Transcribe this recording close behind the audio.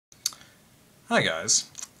Hi guys,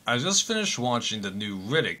 I just finished watching the new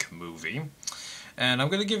Riddick movie, and I'm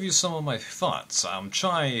gonna give you some of my thoughts. I'm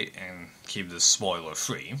trying and keep this spoiler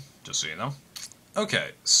free, just so you know.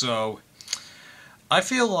 Okay, so I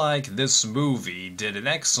feel like this movie did an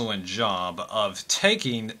excellent job of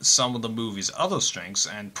taking some of the movie's other strengths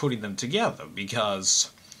and putting them together,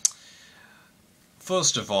 because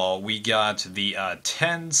first of all, we got the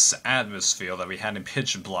tense atmosphere that we had in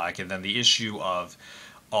Pitch Black, and then the issue of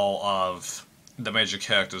all of the major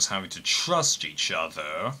characters having to trust each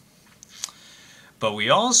other. But we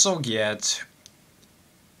also get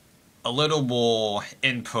a little more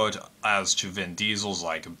input as to Vin Diesel's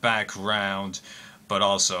background, but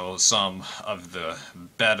also some of the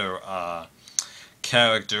better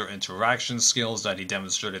character interaction skills that he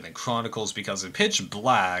demonstrated in Chronicles, because in Pitch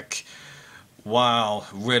Black, while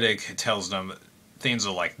Riddick tells them things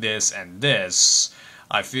are like this and this,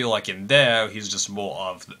 I feel like in there, he's just more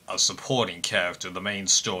of a supporting character. The main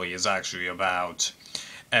story is actually about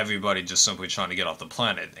everybody just simply trying to get off the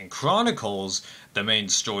planet. In Chronicles, the main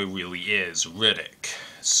story really is Riddick.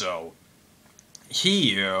 So,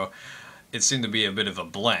 here, it seemed to be a bit of a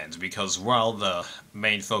blend, because while the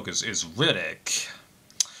main focus is Riddick,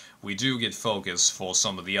 we do get focus for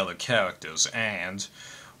some of the other characters, and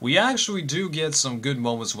we actually do get some good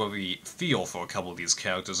moments where we feel for a couple of these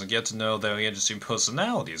characters and get to know their interesting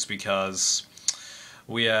personalities, because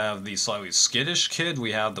we have the slightly skittish kid,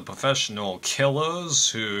 we have the professional killers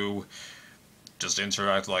who just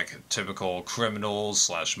interact like typical criminals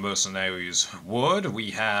slash mercenaries would. We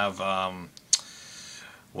have,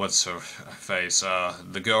 what's her face,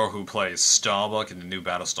 the girl who plays Starbuck in the new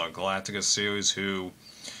Battlestar Galactica series, who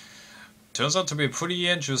turns out to be a pretty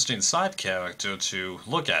interesting side character to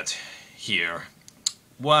look at here.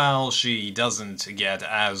 While she doesn't get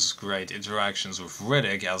as great interactions with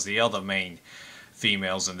Riddick as the other main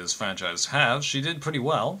females in this franchise have, she did pretty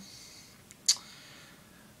well.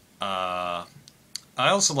 I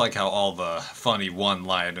also like how all the funny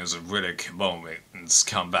one-liners and Riddick moments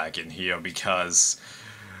come back in here, because,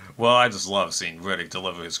 well, I just love seeing Riddick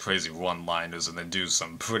deliver his crazy one-liners and then do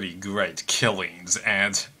some pretty great killings.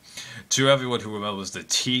 And to everyone who remembers the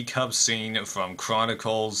teacup scene from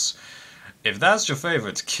Chronicles, if that's your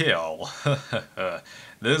favorite kill,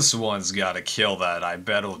 this one's gotta kill that. I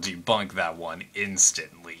bet it'll debunk that one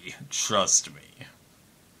instantly. Trust me.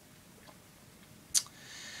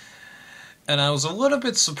 And I was a little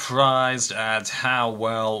bit surprised at how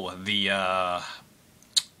well the,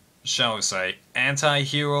 shall we say,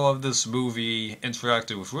 anti-hero of this movie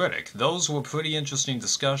interacted with Riddick. Those were pretty interesting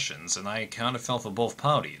discussions, and I kind of felt for both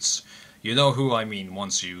parties. You know who I mean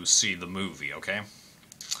once you see the movie, okay?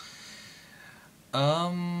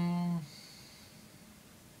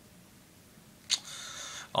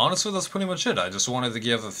 Honestly, that's pretty much it. I just wanted to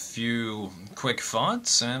give a few quick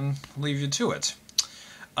thoughts and leave you to it.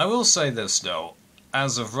 I will say this, though.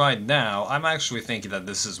 As of right now, I'm actually thinking that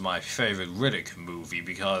this is my favorite Riddick movie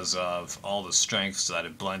because of all the strengths that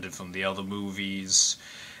it blended from the other movies,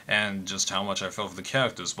 and just how much I felt for the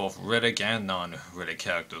characters, both Riddick and non-Riddick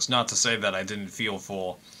characters. Not to say that I didn't feel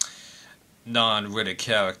for non-Riddick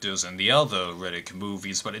characters in the other Riddick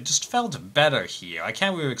movies, but it just felt better here. I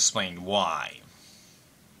can't really explain why.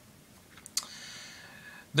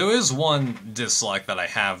 There is one dislike that I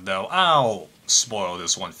have, though. I'll spoil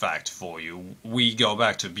this one fact for you. We go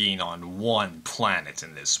back to being on one planet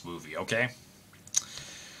in this movie, okay?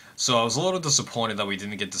 So I was a little disappointed that we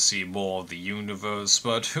didn't get to see more of the universe,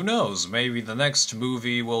 but who knows, maybe the next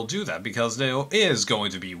movie will do that, because there is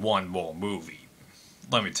going to be one more movie.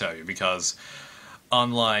 Let me tell you, because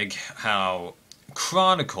unlike how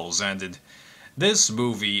Chronicles ended, this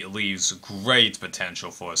movie leaves great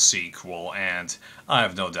potential for a sequel, and I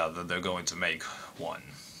have no doubt that they're going to make one.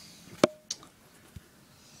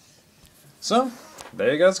 So,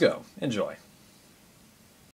 there you guys go. Enjoy.